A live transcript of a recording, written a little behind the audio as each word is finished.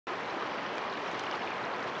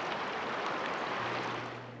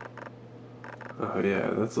Oh yeah,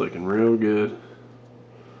 that's looking real good.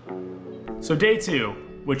 So day 2,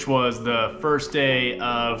 which was the first day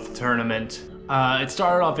of the tournament, it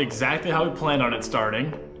started off exactly how we planned on it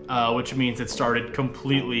starting, which means it started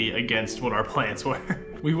completely against what our plans were.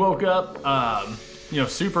 We woke up, you know,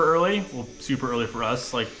 super early. Well, super early for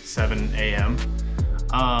us, like 7 a.m.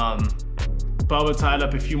 Bubba tied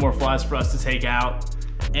up a few more flies for us to take out,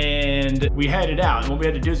 and we headed out. And what we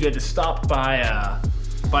had to do is we had to stop by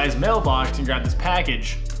his mailbox and grab this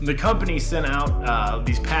package. The company sent out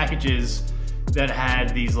these packages that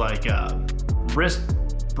had these like wrist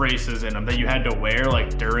braces in them that you had to wear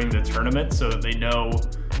like during the tournament, so that they know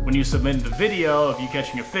when you submitted the video of you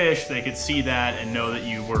catching a fish, they could see that and know that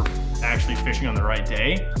you were actually fishing on the right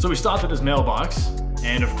day. So we stopped at his mailbox,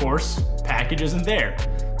 and of course, package isn't there.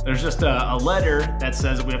 There's just a letter that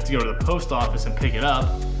says that we have to go to the post office and pick it up,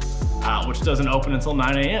 which doesn't open until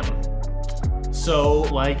 9 a.m. So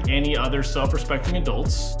like any other self-respecting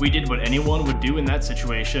adults, we did what anyone would do in that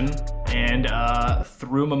situation and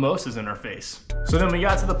threw mimosas in our face. So then we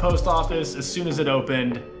got to the post office as soon as it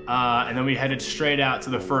opened, and then we headed straight out to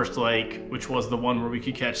the first lake, which was the one where we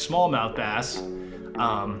could catch smallmouth bass.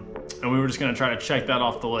 And we were just gonna try to check that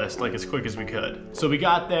off the list like as quick as we could. So we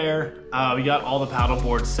got there, we got all the paddle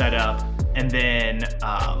boards set up, and then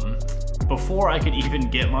before I could even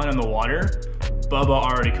get mine in the water, Bubba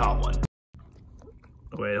already caught one.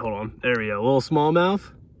 Wait, hold on. There we go. A little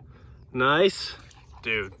smallmouth. Nice.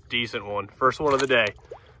 Dude, decent one. First one of the day.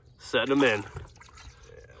 Setting them in. Yeah,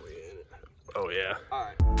 we in it. Oh, yeah. All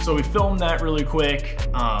right. So we filmed that really quick,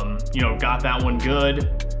 you know, got that one good.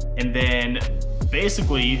 And then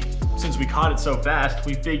basically, since we caught it so fast,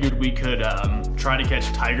 we figured we could try to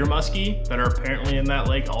catch tiger muskie that are apparently in that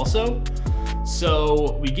lake also.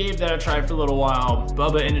 So we gave that a try for a little while.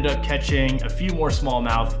 Bubba ended up catching a few more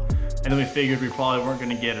smallmouth, and then we figured we probably weren't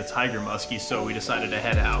gonna get a tiger muskie, so we decided to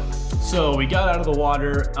head out. So we got out of the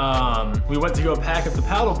water, we went to go pack up the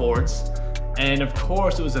paddle boards, and of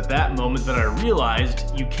course it was at that moment that I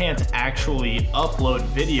realized you can't actually upload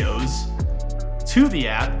videos to the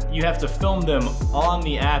app. You have to film them on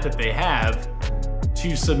the app that they have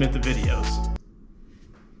to submit the videos.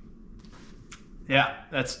 Yeah,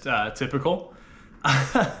 that's typical.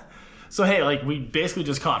 So hey, like we basically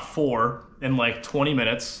just caught 4 in like 20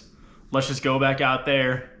 minutes. Let's just go back out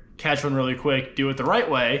there, catch one really quick, do it the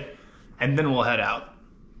right way, and then we'll head out.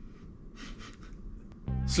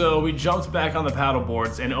 So we jumped back on the paddle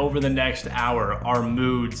boards, and over the next hour, our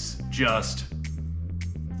moods just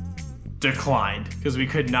declined because we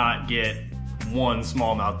could not get one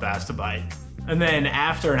smallmouth bass to bite. And then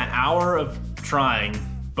after an hour of trying,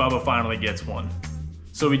 Bubba finally gets one.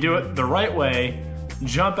 So we do it the right way,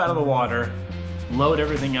 jump out of the water, load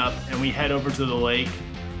everything up, and we head over to the lake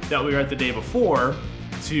that we were at the day before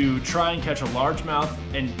to try and catch a largemouth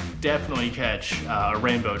and definitely catch a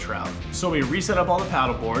rainbow trout. So we reset up all the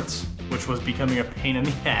paddle boards, which was becoming a pain in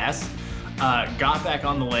the ass, got back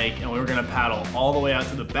on the lake, and we were gonna paddle all the way out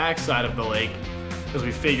to the back side of the lake because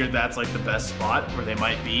we figured that's like the best spot where they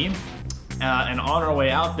might be. And on our way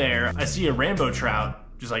out there, I see a rainbow trout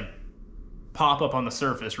just like pop up on the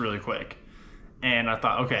surface really quick. And I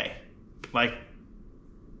thought, okay, like,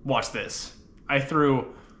 watch this. I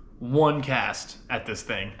threw one cast at this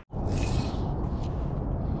thing.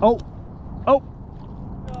 Oh, oh.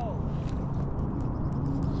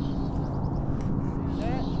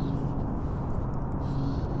 No.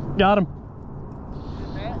 Got him.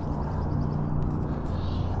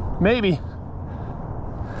 Maybe.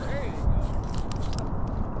 There you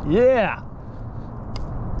go. Yeah.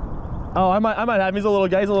 Oh, I might have him. He's a little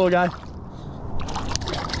guy. He's a little guy.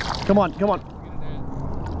 Come on, come on.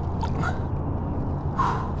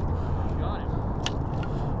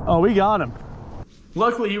 Oh, we got him.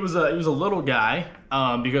 Luckily, he was a little guy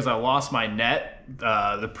because I lost my net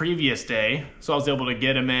the previous day, so I was able to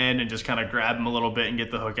get him in and just kind of grab him a little bit and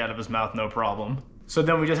get the hook out of his mouth, no problem. So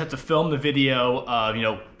then we just have to film the video of, you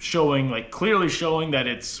know, showing, like clearly showing that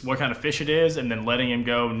it's what kind of fish it is, and then letting him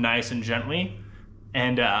go nice and gently.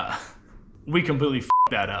 And we completely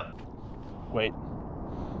f***ed that up. Wait.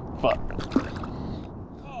 Fuck.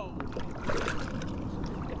 Oh.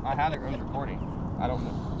 I had it was recording. I don't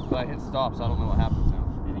know. But I hit stop, so I don't know what happens now.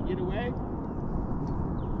 Did it get away?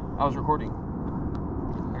 I was recording.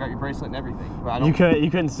 I got your bracelet and everything. But I don't.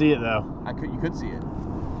 You couldn't see it though. You could see it.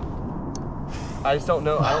 I just don't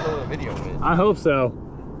know. I don't know where the video is. I hope so.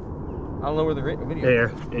 I don't know where the video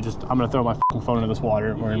Here, I'm gonna throw my phone into this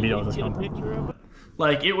water. We're gonna be able to get a picture of it.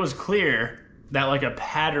 Like, it was clear that like a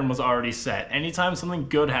pattern was already set. Anytime something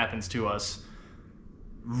good happens to us,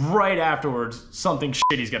 right afterwards, something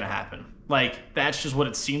shitty's gonna happen. Like, that's just what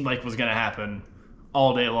it seemed like was gonna happen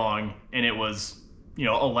all day long, and it was, you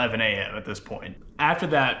know, 11 a.m. at this point. After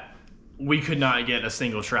that, we could not get a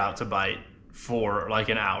single trout to bite for like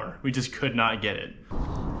an hour. We just could not get it.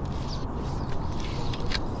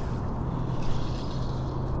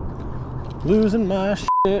 Losing my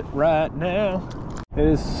shit right now. It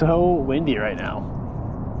is so windy right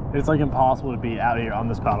now. It's like impossible to be out here on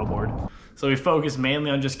this paddleboard. So we focus mainly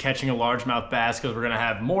on just catching a largemouth bass because we're gonna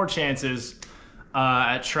have more chances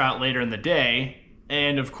at trout later in the day.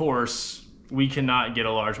 And of course, we cannot get a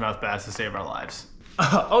largemouth bass to save our lives.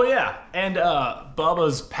 Oh yeah, and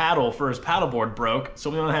Bubba's paddle for his paddleboard broke, so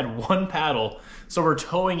we only had one paddle. So we're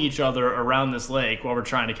towing each other around this lake while we're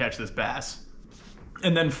trying to catch this bass.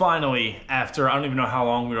 And then finally, after I don't even know how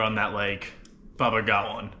long we were on that lake, Bubba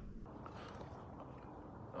got one.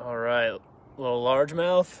 All right, little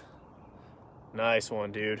largemouth. Nice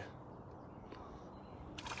one, dude.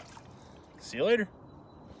 See you later.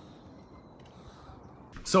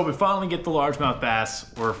 So we finally get the largemouth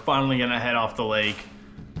bass. We're finally gonna head off the lake.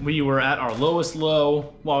 We were at our lowest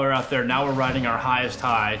low while we were out there. Now we're riding our highest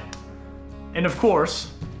high. And of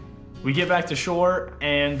course, we get back to shore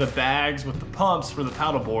and the bags with the pumps for the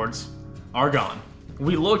paddle boards are gone.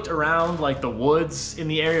 We looked around like the woods in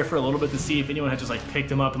the area for a little bit to see if anyone had just like picked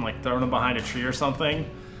them up and like thrown them behind a tree or something.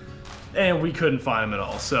 And we couldn't find them at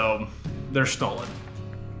all, so they're stolen.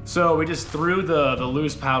 So we just threw the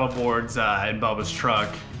loose paddle boards in Bubba's truck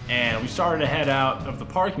and we started to head out of the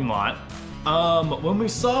parking lot. When we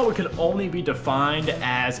saw it could only be defined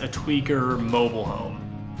as a tweaker mobile home.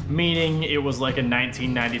 Meaning it was like a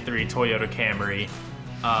 1993 Toyota Camry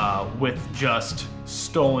with just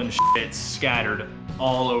stolen shit scattered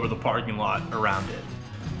all over the parking lot around it.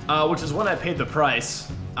 Which is when I paid the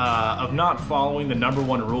price of not following the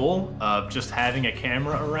 #1 rule of just having a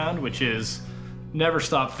camera around, which is never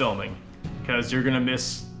stop filming, because you're gonna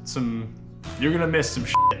miss some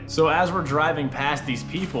shit. So as we're driving past these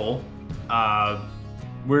people,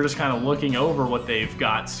 we're just kind of looking over what they've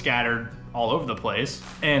got scattered all over the place.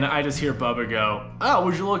 And I just hear Bubba go, "Oh,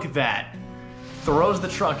 would you look at that?" Throws the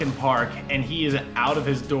truck in park and he is out of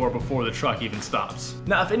his door before the truck even stops.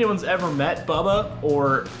 Now, if anyone's ever met Bubba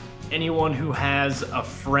or anyone who has a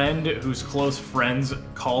friend whose close friends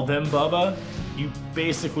call them Bubba, you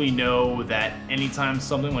basically know that anytime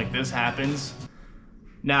something like this happens,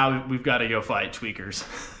 now we've got to go fight tweakers.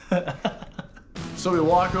 So we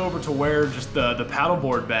walk over to where just the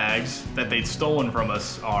paddleboard bags that they'd stolen from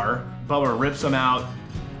us are. Bubba rips them out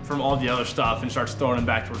from all the other stuff and starts throwing them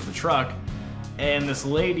back towards the truck. And this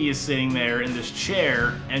lady is sitting there in this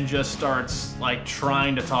chair and just starts like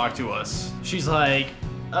trying to talk to us. She's like,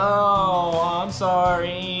 "Oh, I'm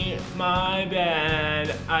sorry, my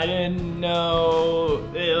bad. I didn't know.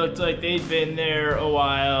 It looked like they'd been there a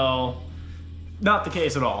while." Not the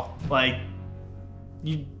case at all. Like,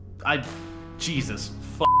 Jesus,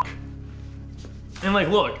 fuck. And like,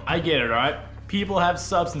 look, I get it, all right? People have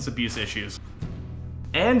substance abuse issues.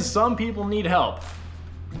 And some people need help.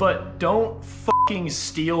 But don't fucking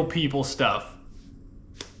steal people's stuff.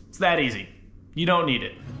 It's that easy. You don't need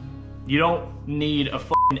it. You don't need a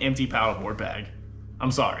fucking empty paddleboard bag.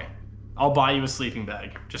 I'm sorry. I'll buy you a sleeping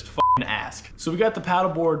bag. Just fucking ask. So we got the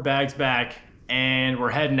paddleboard bags back and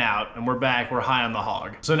we're heading out and we're back. We're high on the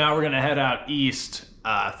hog. So now we're gonna head out east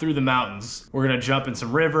through the mountains. We're gonna jump in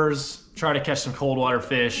some rivers, try to catch some cold water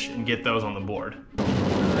fish and get those on the board.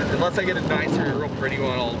 Unless I get a nicer, real pretty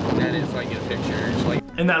one, I'll net it so I can get a picture.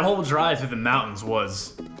 And that whole drive through the mountains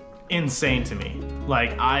was insane to me.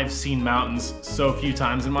 Like, I've seen mountains so few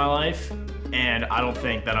times in my life, and I don't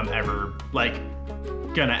think that I'm ever, like,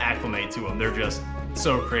 gonna acclimate to them. They're just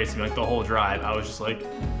so crazy. Like, the whole drive, I was just like,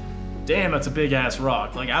 damn, that's a big-ass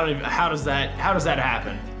rock. Like, I don't even, how does that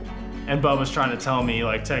happen? And Bubba's trying to tell me,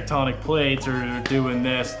 like, tectonic plates are doing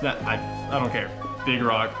this, that, I don't care. Big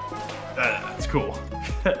rock, it's cool.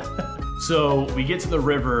 So we get to the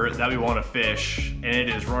river that we want to fish, and it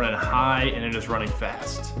is running high and it is running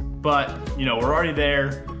fast. But, you know, we're already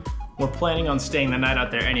there. We're planning on staying the night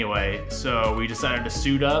out there anyway, so we decided to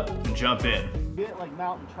suit up and jump in. Get like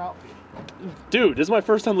mountain trout fish. Dude, this is my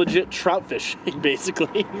first time legit trout fishing,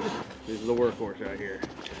 basically. This is the workhorse right here.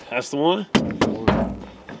 That's the one?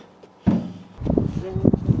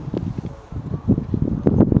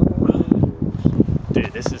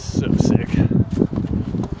 Dude, this is so sick.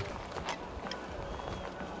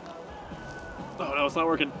 Oh no, it's not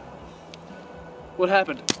working. What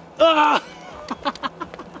happened? Ah!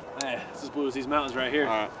 Hey, this is blue as these mountains right here.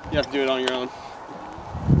 Alright, you have to do it on your own.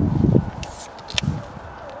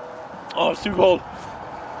 Oh, it's too cold.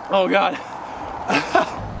 Oh God.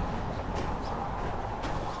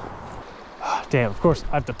 Damn, of course,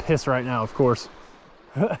 I have to piss right now, of course.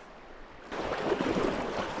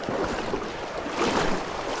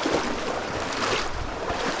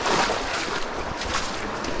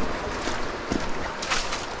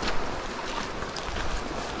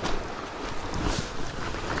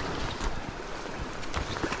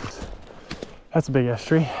 That's a big ass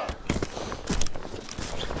tree.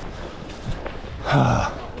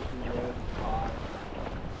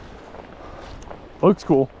 Looks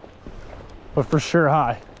cool, but for sure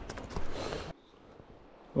high.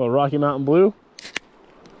 A little Rocky Mountain Blue.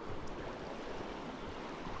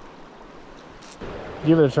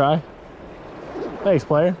 Give it a try. Thanks,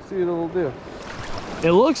 player. See what it'll do.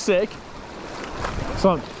 It looks sick.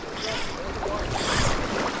 So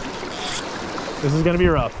this is gonna be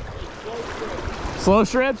rough. Slow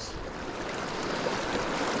strips.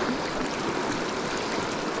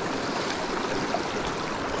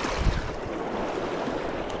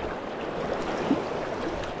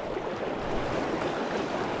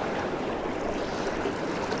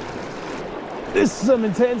 This is some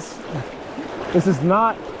intense. This is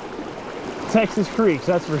not Texas creeks,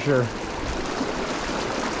 that's for sure.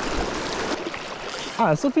 All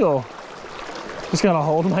right, I still feel, just gotta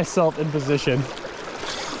hold myself in position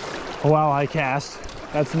while I cast.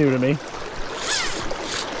 That's new to me.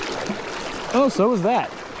 Oh, so was that.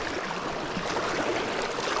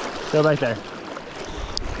 Go back there.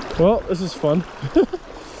 Well, this is fun.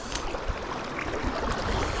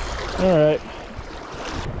 All right.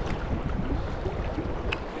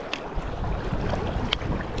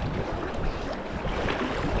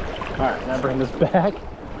 All right, now bring this back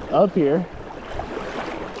up here.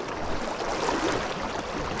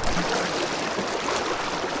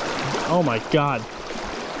 Oh my God.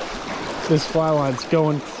 This fly line's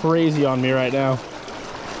going crazy on me right now.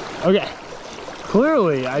 Okay,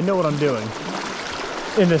 clearly I know what I'm doing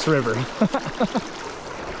in this river.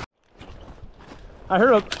 I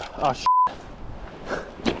heard a, oh shit.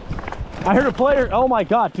 I heard a player, oh my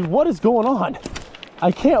God, dude, what is going on?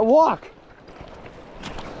 I can't walk.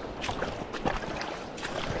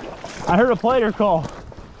 I heard a player call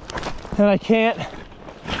and I can't.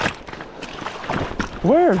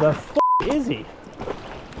 Where the f is he?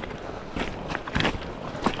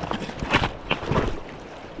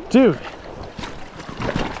 Dude,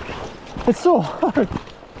 it's so hard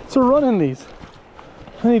to run in these.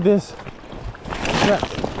 I need this. Yeah.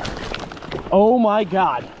 Oh my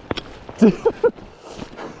God. Dude.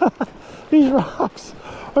 These rocks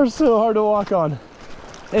are so hard to walk on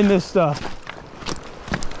in this stuff.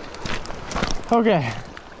 Okay.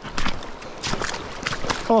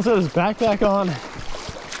 Almost had his backpack on.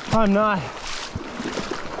 I'm not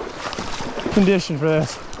conditioned for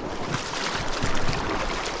this.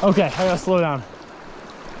 Okay, I gotta slow down.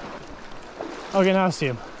 Okay, now I see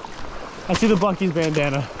him. I see the Bucky's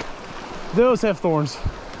bandana. Those have thorns.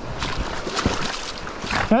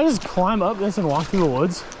 Can I just climb up this and walk through the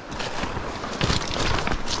woods?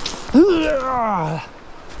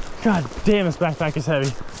 God damn, this backpack is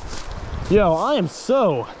heavy. Yo, I am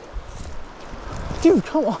so... Dude,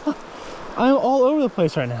 come on. I am all over the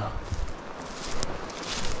place right now.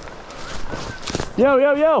 Yo,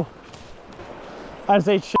 yo, yo. I just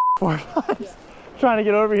ate shit 4 times trying to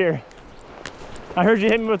get over here. I heard you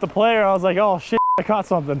hit me with the player. I was like, oh shit, I caught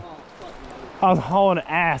something. I was hauling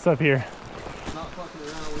ass up here. Not fucking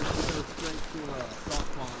around, we're just gonna straight to a stock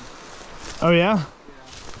pond. Oh yeah?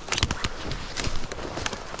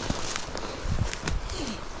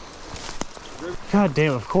 Yeah. God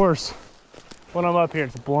damn, of course. When I'm up here,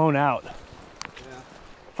 it's blown out. Yeah.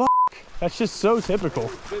 Fuck. That's just so typical.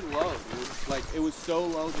 It's been low, dude. Like, it was so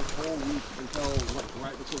low this whole week until, like,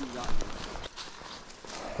 right before we got here.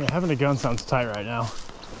 Yeah, having a gun sounds tight right now.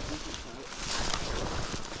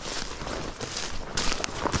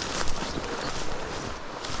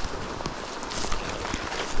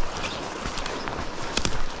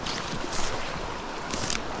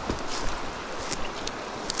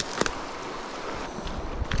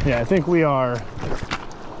 Yeah, I think we are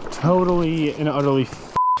totally and utterly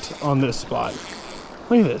f***ed on this spot.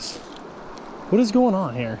 Look at this. What is going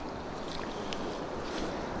on here?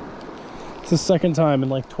 It's the second time in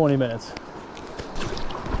like 20 minutes.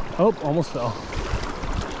 Oh, almost fell.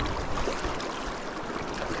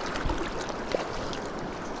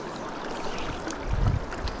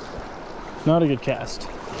 Not a good cast.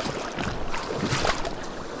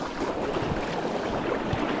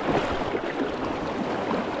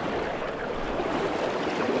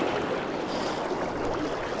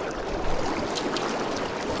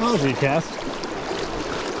 That was a good cast.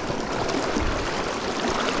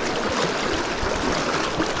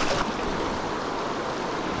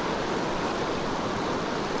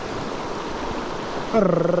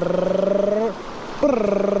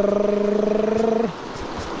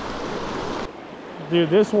 Dude,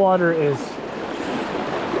 this water is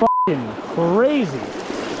fucking crazy.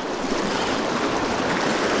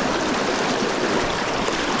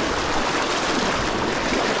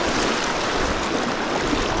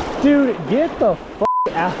 Dude, get the fuck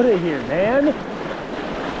out of here, man.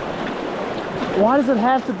 Why does it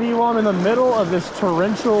have to be while I'm in the middle of this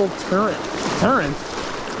torrential current?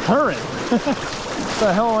 What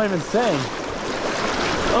the hell am I even saying?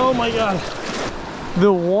 Oh my God.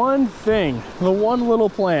 The one thing, the one little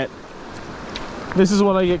plant, this is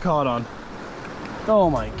what I get caught on. Oh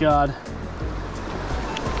my God.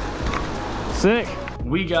 Sick.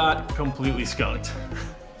 We got completely skunked.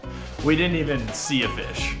 We didn't even see a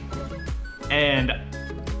fish. And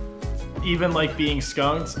even like being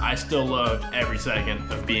skunked, I still loved every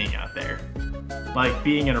second of being out there. Like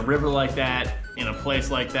being in a river like that, in a place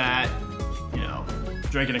like that, you know,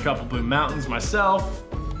 drinking a couple Blue Mountains myself.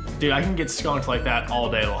 Dude, I can get skunked like that all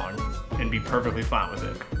day long and be perfectly fine with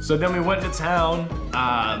it. So then we went to town,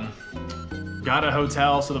 got a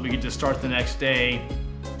hotel so that we could just start the next day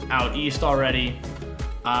out east already.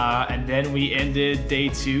 And then we ended day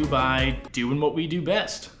 2 by doing what we do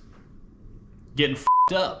best. Getting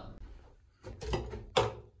f***ed up.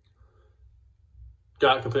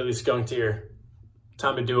 Got completely skunked here.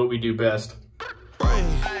 Time to do what we do best.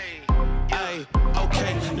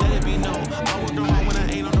 Okay, let it be known. I work around when I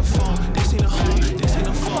ain't on the phone. This ain't a home, this ain't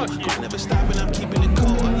a phone. I never stopping, I'm keeping it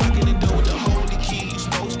cold. Unlocking the door with the holy key. You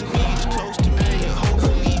supposed to be this close to me, and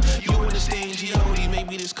hopefully you understand G.O.D. Make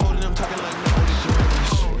me this cold and I'm talking like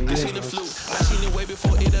no. This ain't a fluke. I seen it way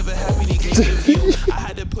before it ever happened. He gave me a view. I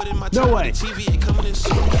had to put in my time on the TV. It coming in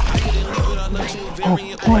soon. I couldn't leave it all up to a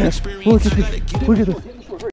variant or experience. Look at this.